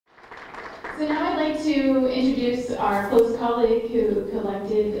So now I'd like to introduce our close colleague who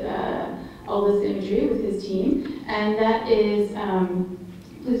collected all this imagery with his team, and that is,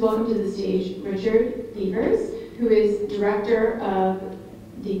 please welcome to the stage Richard Beavers, who is Director of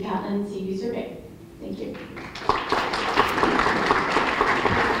the Catlin Seaview Survey. Thank you.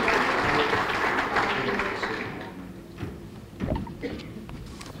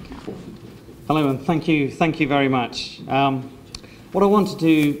 Hello, and thank you very much. What I want to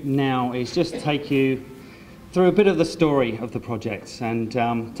do now is just take you through a bit of the story of the project and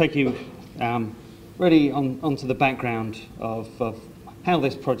take you really onto the background of how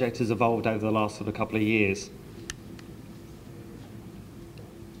this project has evolved over the last sort of couple of years.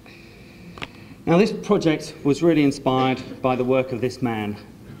 Now, this project was really inspired by the work of this man.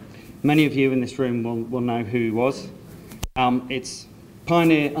 Many of you in this room will know who he was. It's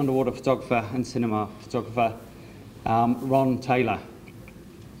pioneer underwater photographer and cinema photographer, Ron Taylor.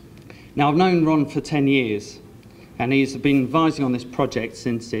 Now, I've known Ron for 10 years, and he's been advising on this project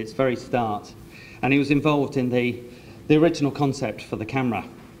since its very start, and he was involved in the original concept for the camera.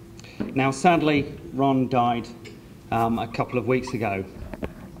 Now, sadly, Ron died a couple of weeks ago.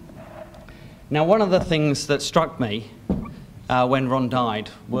 Now, one of the things that struck me when Ron died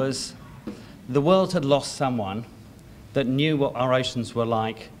was the world had lost someone that knew what our oceans were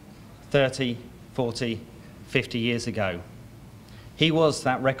like 30, 40, 50 years ago. He was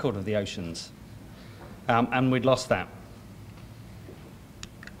that record of the oceans, and we'd lost that.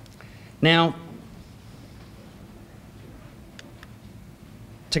 Now,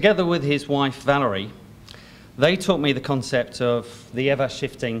 together with his wife Valerie, they taught me the concept of the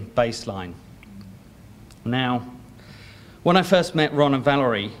ever-shifting baseline. Now, when I first met Ron and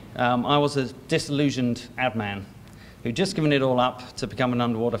Valerie, I was a disillusioned ad man who'd just given it all up to become an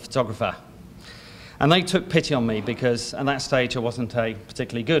underwater photographer. And they took pity on me because at that stage I wasn't a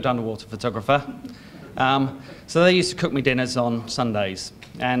particularly good underwater photographer. So they used to cook me dinners on Sundays.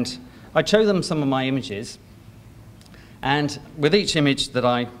 And I'd show them some of my images. And with each image that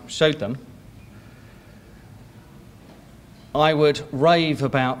I showed them, I would rave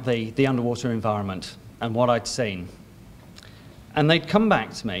about the underwater environment and what I'd seen. And they'd come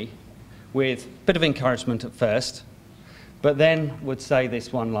back to me with a bit of encouragement at first, but then would say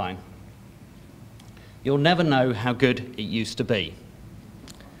this one line: "You'll never know how good it used to be."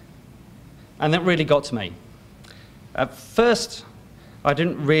 And that really got to me. At first, I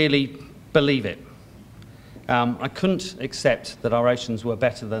didn't really believe it. I couldn't accept that our oceans were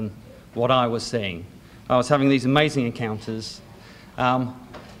better than what I was seeing. I was having these amazing encounters,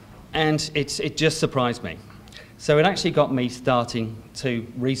 and it just surprised me. So it actually got me starting to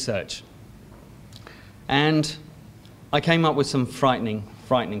research. And I came up with some frightening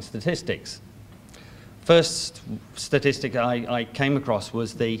statistics. First statistic I came across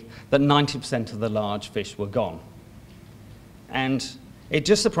was that 90% of the large fish were gone. And it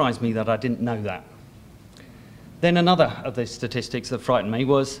just surprised me that I didn't know that. Then another of the statistics that frightened me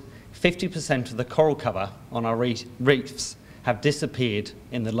was 50% of the coral cover on our reefs have disappeared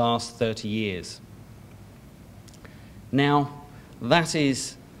in the last 30 years. Now, that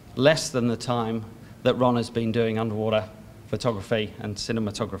is less than the time that Ron has been doing underwater photography and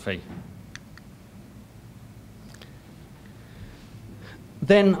cinematography.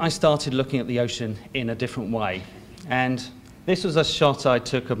 Then I started looking at the ocean in a different way. And this was a shot I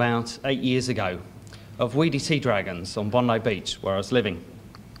took about 8 years ago of weedy sea dragons on Bondi Beach, where I was living.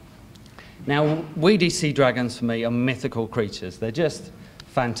 Now, weedy sea dragons for me are mythical creatures. They're just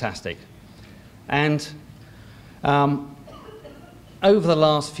fantastic. And over the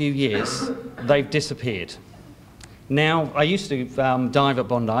last few years, they've disappeared. Now, I used to dive at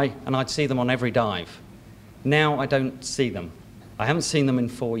Bondi, and I'd see them on every dive. Now I don't see them. I haven't seen them in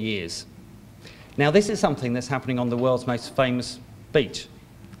 4 years. Now, this is something that's happening on the world's most famous beach,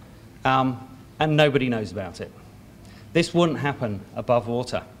 and nobody knows about it. This wouldn't happen above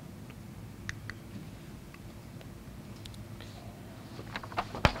water.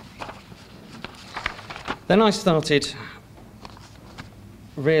 Then I started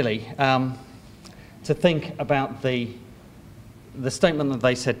really to think about the statement that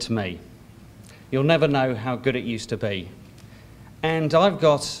they said to me: "You'll never know how good it used to be." And I've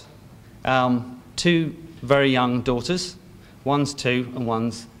got 2 very young daughters. One's 2 and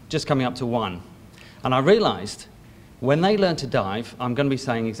one's just coming up to 1. And I realized when they learn to dive, I'm going to be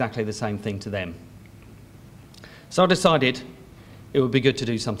saying exactly the same thing to them. So I decided it would be good to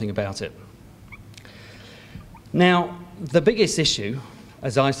do something about it. Now, the biggest issue,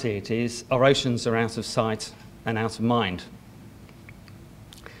 as I see it, is our oceans are out of sight and out of mind.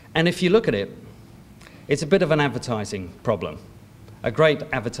 And if you look at it, it's a bit of an advertising problem, a great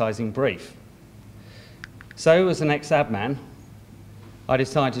advertising brief. So as an ex-ab man, I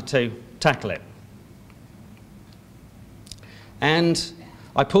decided to tackle it. And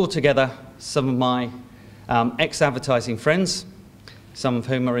I pulled together some of my ex-advertising friends, some of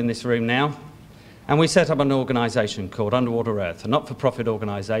whom are in this room now, and we set up an organisation called Underwater Earth, a not-for-profit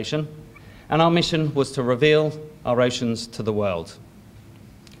organisation, and our mission was to reveal our oceans to the world.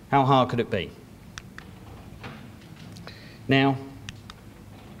 How hard could it be? Now,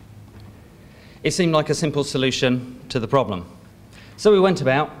 it seemed like a simple solution to the problem. So we went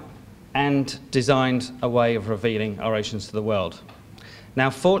about and designed a way of revealing our oceans to the world. Now,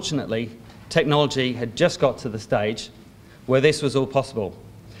 fortunately, technology had just got to the stage where this was all possible.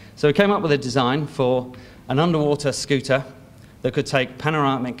 So we came up with a design for an underwater scooter that could take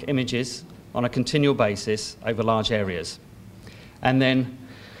panoramic images on a continual basis over large areas. And then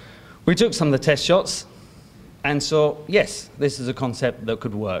we took some of the test shots and saw, yes, this is a concept that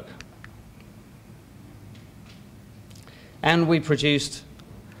could work. And we produced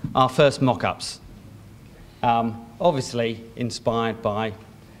our first mock-ups, obviously inspired by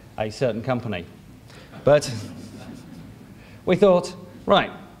a certain company. But we thought,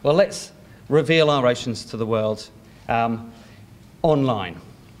 right, well, let's reveal our oceans to the world online.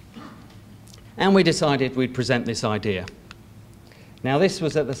 And we decided we'd present this idea. Now, this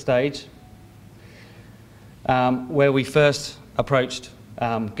was at the stage where we first approached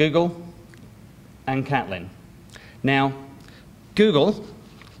Google and Catlin. Now, Google,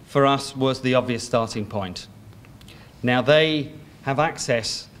 for us, was the obvious starting point. Now, they have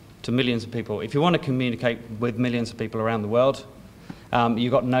access to millions of people. If you want to communicate with millions of people around the world,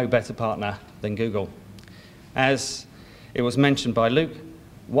 you've got no better partner than Google. As it was mentioned by Luke,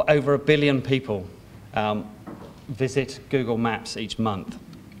 over 1 billion people visit Google Maps each month.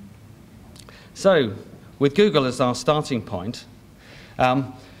 So, with Google as our starting point,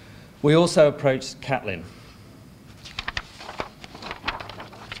 we also approached Catlin.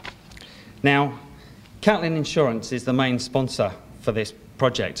 Now, Catlin Insurance is the main sponsor for this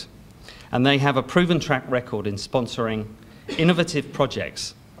project, and they have a proven track record in sponsoring innovative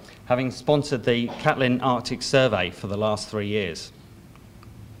projects, having sponsored the Catlin Arctic Survey for the last 3 years.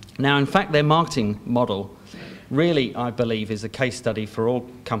 Now, in fact, their marketing model really, I believe, is a case study for all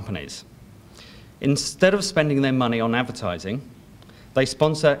companies. Instead of spending their money on advertising, they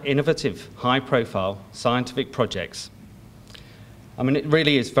sponsor innovative, high-profile scientific projects. I mean, it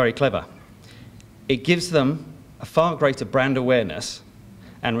really is very clever. It gives them a far greater brand awareness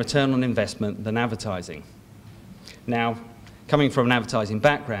and return on investment than advertising. Now, coming from an advertising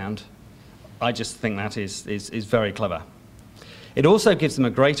background, I just think that is very clever. It also gives them a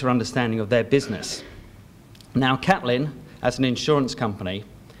greater understanding of their business. Now, Catlin, as an insurance company,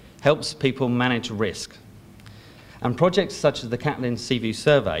 helps people manage risk. And projects such as the Catlin Seaview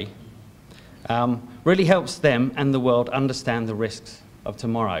Survey really helps them and the world understand the risks of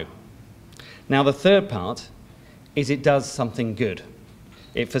tomorrow. Now, the third part is it does something good.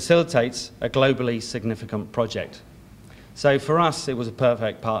 It facilitates a globally significant project. So for us, it was a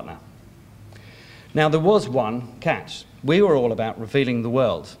perfect partner. Now, there was one catch. We were all about revealing the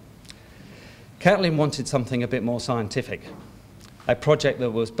world. Catlin wanted something a bit more scientific, a project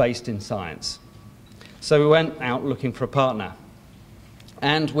that was based in science. So we went out looking for a partner,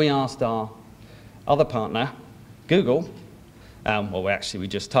 and we asked our other partner, Google, well, actually we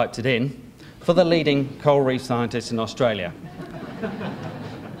just typed it in, for the leading coral reef scientist in Australia.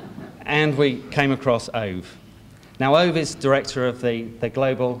 And we came across Ove. Now, Ove is director of the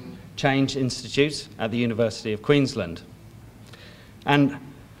Global Change Institute at the University of Queensland. And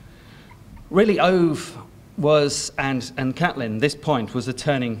really, Ove was, and Catlin, this point was a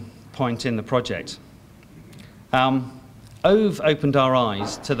turning point in the project. Ove opened our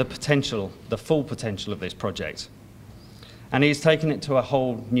eyes to the potential, the full potential of this project. And he's taken it to a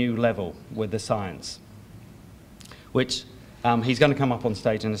whole new level with the science, which he's going to come up on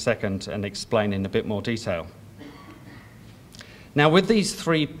stage in a second and explain in a bit more detail. Now, with these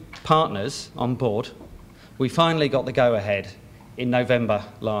 3 partners on board, we finally got the go-ahead in November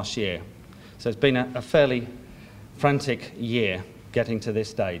last year. So it's been a fairly frantic year getting to this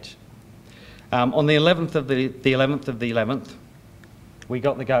stage. On the 11th of the 11th, we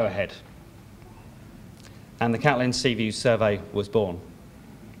got the go-ahead, and the Catlin Seaview Survey was born.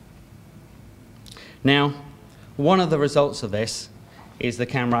 Now, one of the results of this is the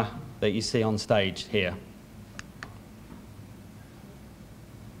camera that you see on stage here.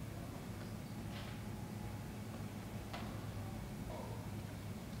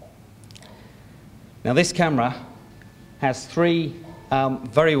 Now, this camera has 3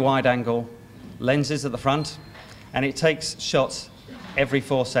 very wide-angle lenses at the front, and it takes shots every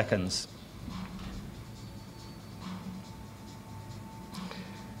 4 seconds.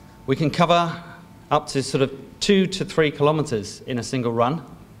 We can cover up to sort of 2 to 3 kilometres in a single run,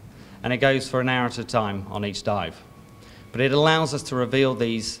 and it goes for an hour at a time on each dive. But it allows us to reveal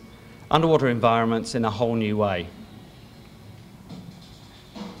these underwater environments in a whole new way.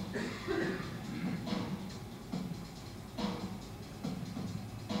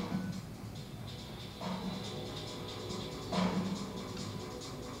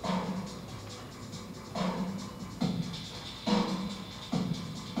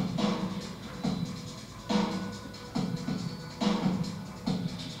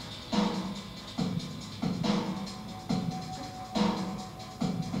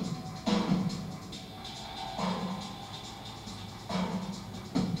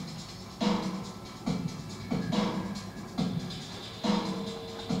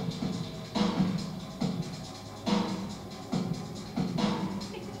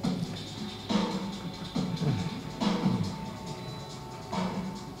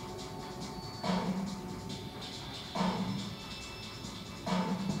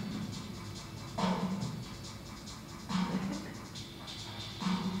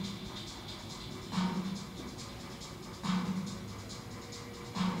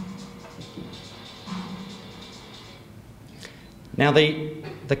 Now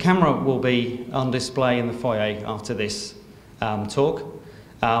the camera will be on display in the foyer after this talk,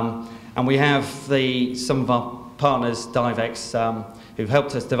 and we have some of our partners, DiveX, who've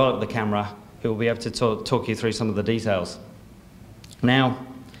helped us develop the camera, who will be able to talk you through some of the details. Now,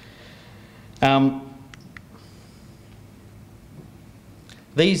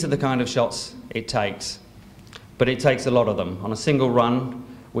 these are the kind of shots it takes, but it takes a lot of them. On a single run,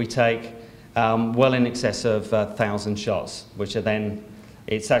 we take well in excess of 1,000 shots, which are then,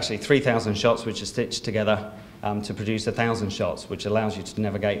 it's actually 3,000 shots which are stitched together to produce 1,000 shots, which allows you to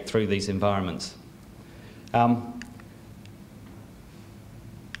navigate through these environments. Now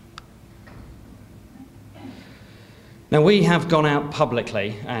we have gone out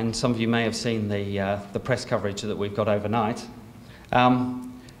publicly, and some of you may have seen the press coverage that we've got overnight,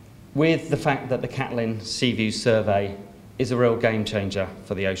 with the fact that the Catlin Seaview Survey is a real game changer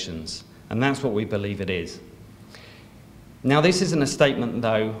for the oceans. And that's what we believe it is. Now, this isn't a statement,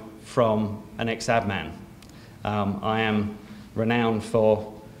 though, from an ex-ab man. I am renowned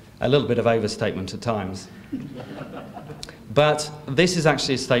for a little bit of overstatement at times. But this is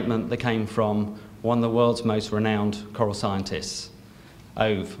actually a statement that came from one of the world's most renowned coral scientists,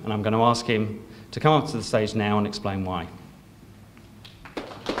 Ove, and I'm going to ask him to come up to the stage now and explain why.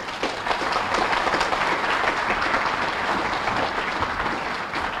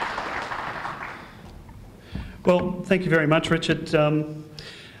 Well, thank you very much, Richard.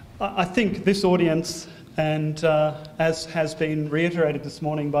 I think this audience, and as has been reiterated this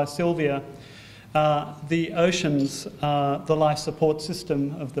morning by Sylvia, the oceans are the life support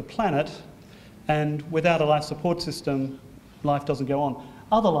system of the planet, and without a life support system, life doesn't go on.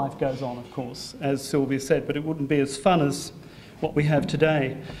 Other life goes on, of course, as Sylvia said, but it wouldn't be as fun as what we have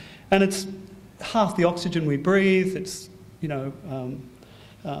today. And it's half the oxygen we breathe, it's, a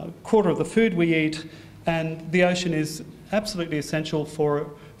quarter of the food we eat, and the ocean is absolutely essential for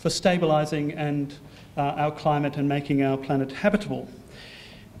stabilising and our climate and making our planet habitable.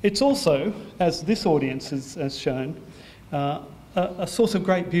 It's also, as this audience has shown, a source of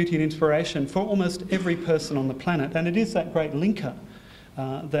great beauty and inspiration for almost every person on the planet, and it is that great linker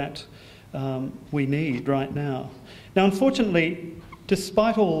that we need right now. Now, unfortunately,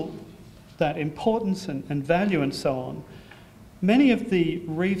 despite all that importance and value and so on, many of the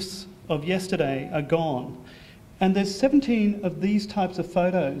reefs of yesterday are gone. And there's 17 of these types of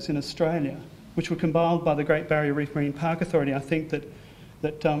photos in Australia, which were compiled by the Great Barrier Reef Marine Park Authority, I think, that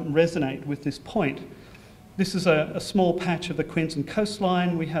resonate with this point. This is a small patch of the Queensland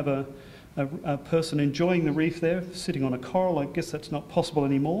coastline. We have a person enjoying the reef there, sitting on a coral. I guess that's not possible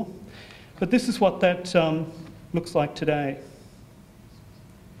anymore. But this is what that looks like today.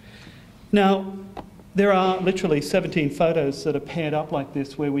 Now, there are literally 17 photos that are paired up like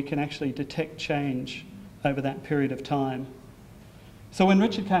this where we can actually detect change over that period of time. So when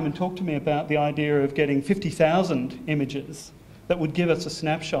Richard came and talked to me about the idea of getting 50,000 images that would give us a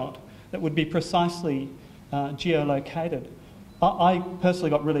snapshot that would be precisely geolocated, I personally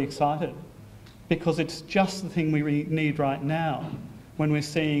got really excited because it's just the thing we need right now when we're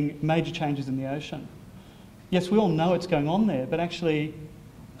seeing major changes in the ocean. Yes, we all know it's going on there, but actually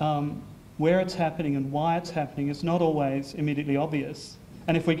where it's happening and why it's happening is not always immediately obvious.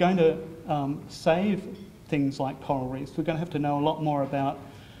 And if we're going to save things like coral reefs, we're going to have to know a lot more about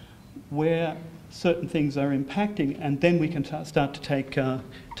where certain things are impacting, and then we can start to take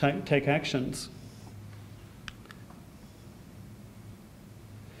actions.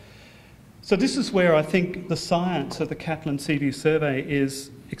 So this is where I think the science of the Catlin Seaview Survey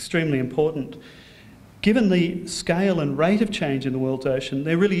is extremely important. Given the scale and rate of change in the world's ocean,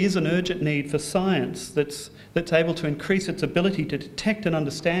 there really is an urgent need for science that's able to increase its ability to detect and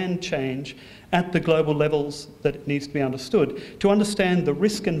understand change at the global levels that it needs to be understood, to understand the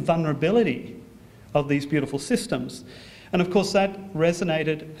risk and vulnerability of these beautiful systems. And of course that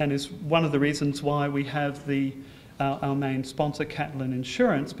resonated and is one of the reasons why we have our main sponsor, Catlin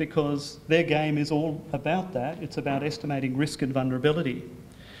Insurance, because their game is all about that. It's about estimating risk and vulnerability.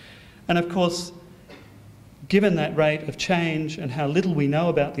 And of course, given that rate of change and how little we know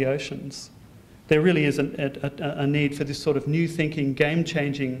about the oceans, there really is a need for this sort of new thinking,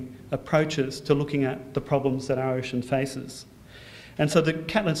 game-changing approaches to looking at the problems that our ocean faces. And so the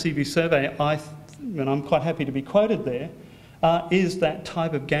Catlin Seaview Survey, and I'm quite happy to be quoted there, is that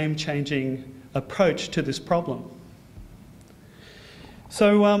type of game-changing approach to this problem.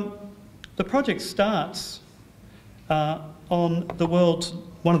 So the project starts on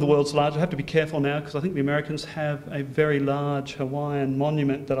one of the world's largest, I have to be careful now because I think the Americans have a very large Hawaiian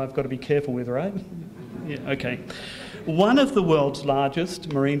monument that I've got to be careful with, right? Yeah, okay. One of the world's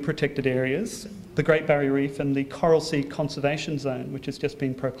largest marine protected areas, the Great Barrier Reef and the Coral Sea Conservation Zone, which has just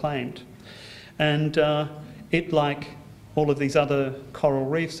been proclaimed. And it, like all of these other coral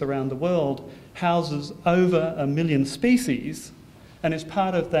reefs around the world, houses over 1 million species and is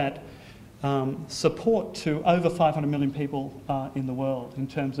part of that support to over 500 million people in the world in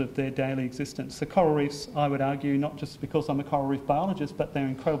terms of their daily existence. The coral reefs, I would argue, not just because I'm a coral reef biologist, but they're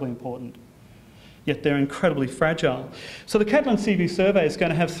incredibly important. Yet they're incredibly fragile. So the Catlin Seaview Survey is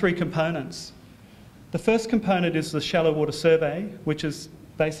going to have 3 components. The first component is the shallow water survey, which is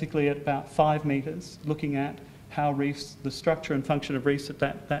basically at about 5 metres, looking at how reefs, the structure and function of reefs at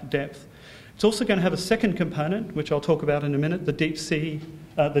that depth. It's also going to have a second component, which I'll talk about in a minute, the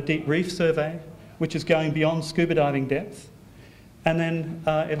deep reef survey, which is going beyond scuba diving depth. And then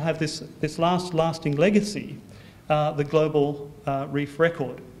it'll have this lasting legacy, the global reef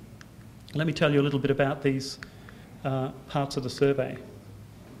record. Let me tell you a little bit about these parts of the survey.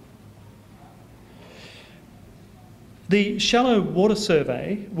 The shallow water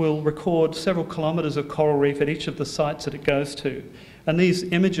survey will record several kilometres of coral reef at each of the sites that it goes to. And these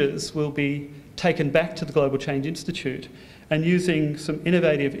images will be taken back to the Global Change Institute and using some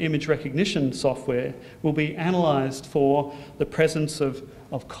innovative image recognition software will be analysed for the presence of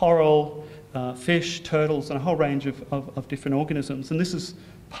coral, fish, turtles and a whole range of different organisms. And this is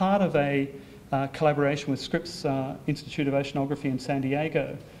part of a collaboration with Scripps Institute of Oceanography in San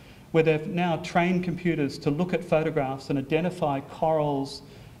Diego, where they've now trained computers to look at photographs and identify corals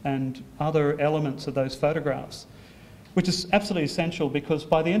and other elements of those photographs, which is absolutely essential because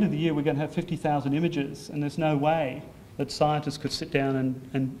by the end of the year we're going to have 50,000 images and there's no way that scientists could sit down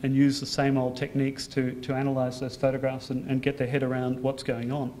and use the same old techniques to analyse those photographs and get their head around what's going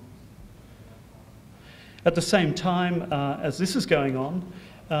on. At the same time as this is going on,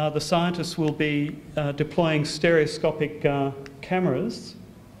 the scientists will be deploying stereoscopic cameras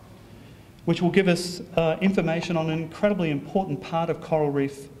which will give us information on an incredibly important part of coral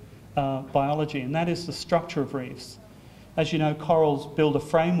reef biology, and that is the structure of reefs. As you know, corals build a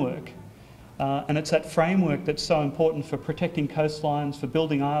framework, and it's that framework that's so important for protecting coastlines, for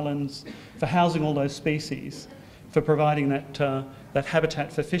building islands, for housing all those species, for providing that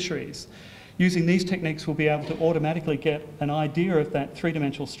habitat for fisheries. Using these techniques, we'll be able to automatically get an idea of that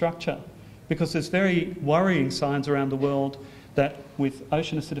three-dimensional structure, because there's very worrying signs around the world that with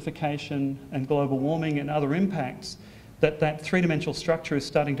ocean acidification and global warming and other impacts, that three-dimensional structure is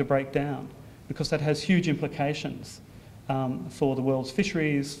starting to break down, because that has huge implications for the world's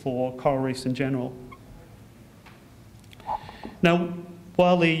fisheries, for coral reefs in general. Now,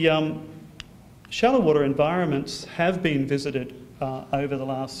 while the shallow water environments have been visited over the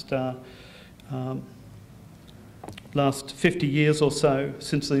last 50 years or so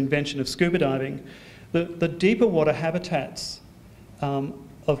since the invention of scuba diving, the deeper water habitats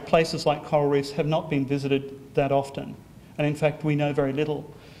of places like coral reefs have not been visited that often. And in fact, we know very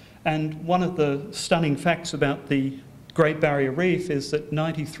little. And one of the stunning facts about the Great Barrier Reef is that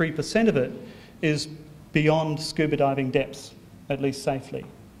 93% of it is beyond scuba diving depths, at least safely.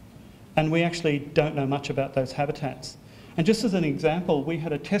 And we actually don't know much about those habitats. And just as an example, we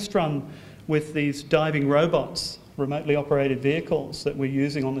had a test run with these diving robots, remotely operated vehicles that we're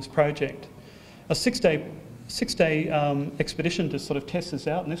using on this project. A six-day expedition to sort of test this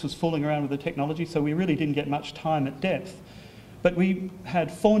out, and this was fooling around with the technology, so we really didn't get much time at depth. But we had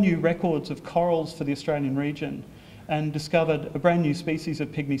 4 new records of corals for the Australian region and discovered a brand new species of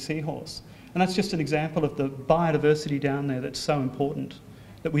pygmy seahorse. And that's just an example of the biodiversity down there that's so important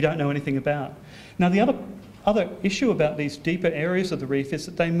that we don't know anything about. Now, the other issue about these deeper areas of the reef is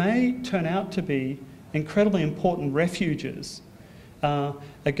that they may turn out to be incredibly important refuges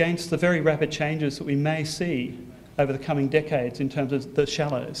against the very rapid changes that we may see over the coming decades in terms of the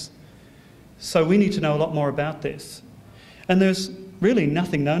shallows. So we need to know a lot more about this. And there's really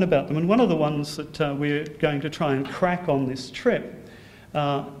nothing known about them. And one of the ones that we're going to try and crack on this trip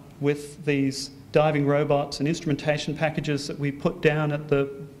with these diving robots and instrumentation packages that we put down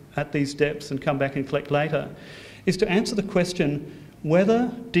at these depths and come back and collect later, is to answer the question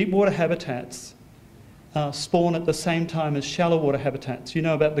whether deep water habitats spawn at the same time as shallow water habitats. You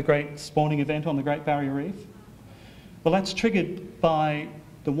know about the great spawning event on the Great Barrier Reef? Well, that's triggered by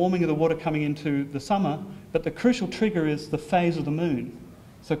the warming of the water coming into the summer, but the crucial trigger is the phase of the moon.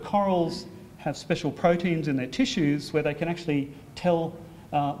 So corals have special proteins in their tissues where they can actually tell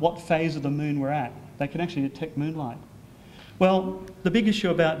what phase of the moon we're at. They can actually detect moonlight. Well, the big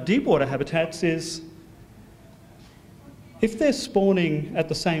issue about deep water habitats is if they're spawning at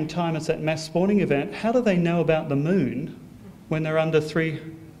the same time as that mass spawning event, how do they know about the moon when they're under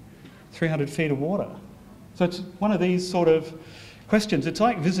 300 feet of water? So it's one of these sort of questions. It's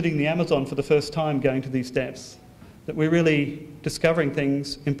like visiting the Amazon for the first time going to these depths, that we're really discovering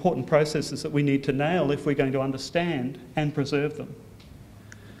things, important processes that we need to nail if we're going to understand and preserve them.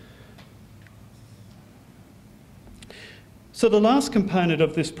 So the last component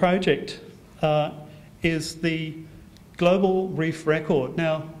of this project is the Global Reef Record.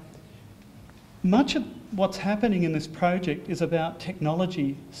 Now, much of what's happening in this project is about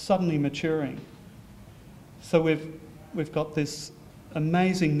technology suddenly maturing. So we've got this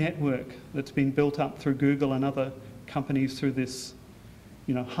amazing network that's been built up through Google and other companies through this,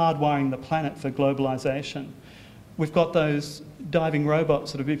 hardwiring the planet for globalization. We've got those diving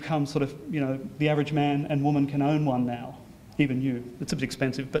robots that have become sort of, the average man and woman can own one now, even you. It's a bit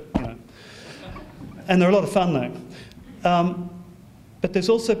expensive, but, and they're a lot of fun though. But there's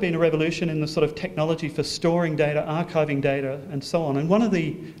also been a revolution in the sort of technology for storing data, archiving data, and so on. And one of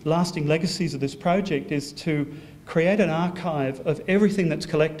the lasting legacies of this project is to create an archive of everything that's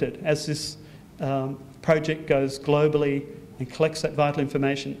collected as this project goes globally and collects that vital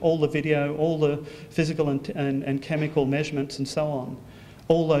information, all the video, all the physical and chemical measurements and so on,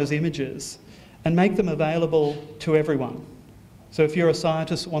 all those images, and make them available to everyone. So if you're a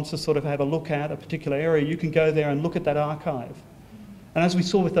scientist that wants to sort of have a look at a particular area, you can go there and look at that archive. And as we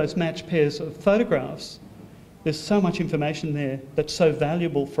saw with those matched pairs of photographs, there's so much information there that's so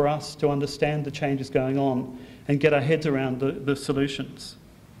valuable for us to understand the changes going on and get our heads around the solutions.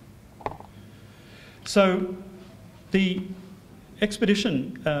 So the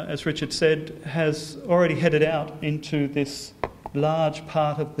expedition, as Richard said, has already headed out into this large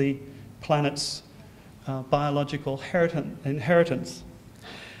part of the planet's biological inheritance.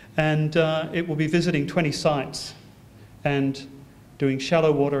 And it will be visiting 20 sites and doing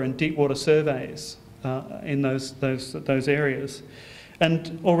shallow water and deep water surveys in those areas.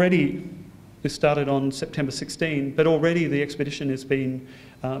 And already, this started on September 16, but already the expedition has been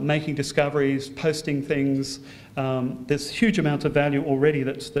making discoveries, posting things. There's huge amounts of value already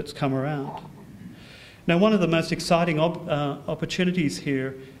that's come around. Now, one of the most exciting opportunities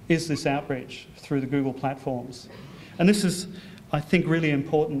here is this outreach through the Google platforms. And this is, I think, really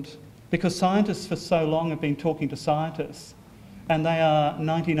important because scientists for so long have been talking to scientists, and they are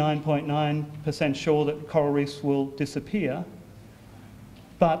 99.9% sure that coral reefs will disappear.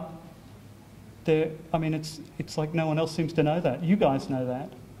 But it's like no one else seems to know that. You guys know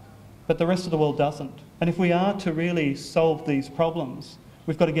that, but the rest of the world doesn't. And if we are to really solve these problems,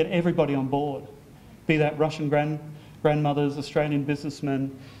 we've got to get everybody on board, be that Russian grandmothers, Australian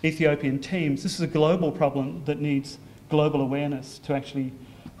businessmen, Ethiopian teams. This is a global problem that needs global awareness to actually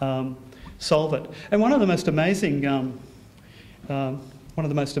solve it. And one of the most amazing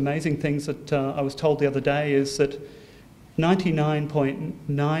things that I was told the other day is that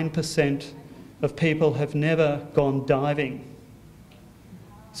 99.9% of people have never gone diving.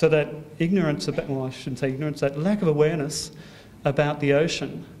 So that ignorance about, well, I shouldn't say ignorance, that lack of awareness about the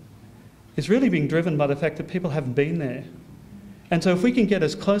ocean is really being driven by the fact that people haven't been there. And so if we can get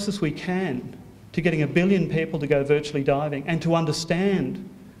as close as we can to getting 1 billion people to go virtually diving and to understand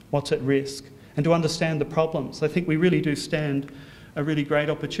what's at risk and to understand the problems, I think we really do stand a really great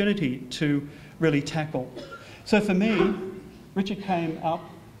opportunity to really tackle. So for me, Richard came up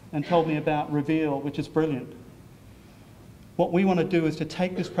and told me about Reveal, which is brilliant. What we want to do is to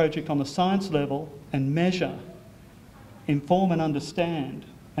take this project on the science level and measure, inform and understand,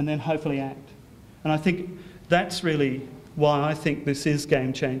 and then hopefully act. And I think that's really why I think this is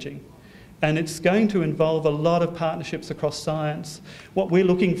game-changing. And it's going to involve a lot of partnerships across science. What we're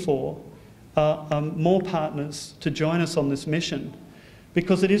looking for are more partners to join us on this mission,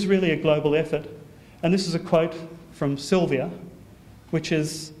 because it is really a global effort. And this is a quote from Sylvia, which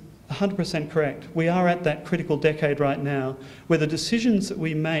is 100% correct. We are at that critical decade right now where the decisions that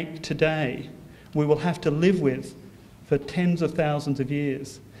we make today we will have to live with for tens of thousands of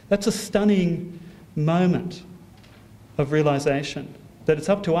years. That's a stunning moment of realisation, that it's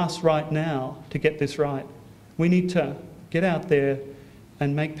up to us right now to get this right. We need to get out there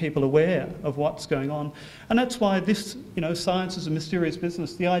and make people aware of what's going on. And that's why this, science is a mysterious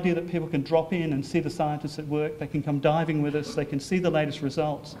business. The idea that people can drop in and see the scientists at work, they can come diving with us, they can see the latest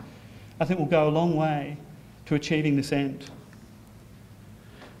results, I think will go a long way to achieving this end.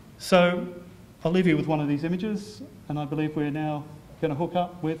 So I'll leave you with one of these images, and I believe we're now going to hook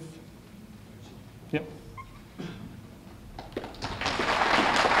up with... Yep.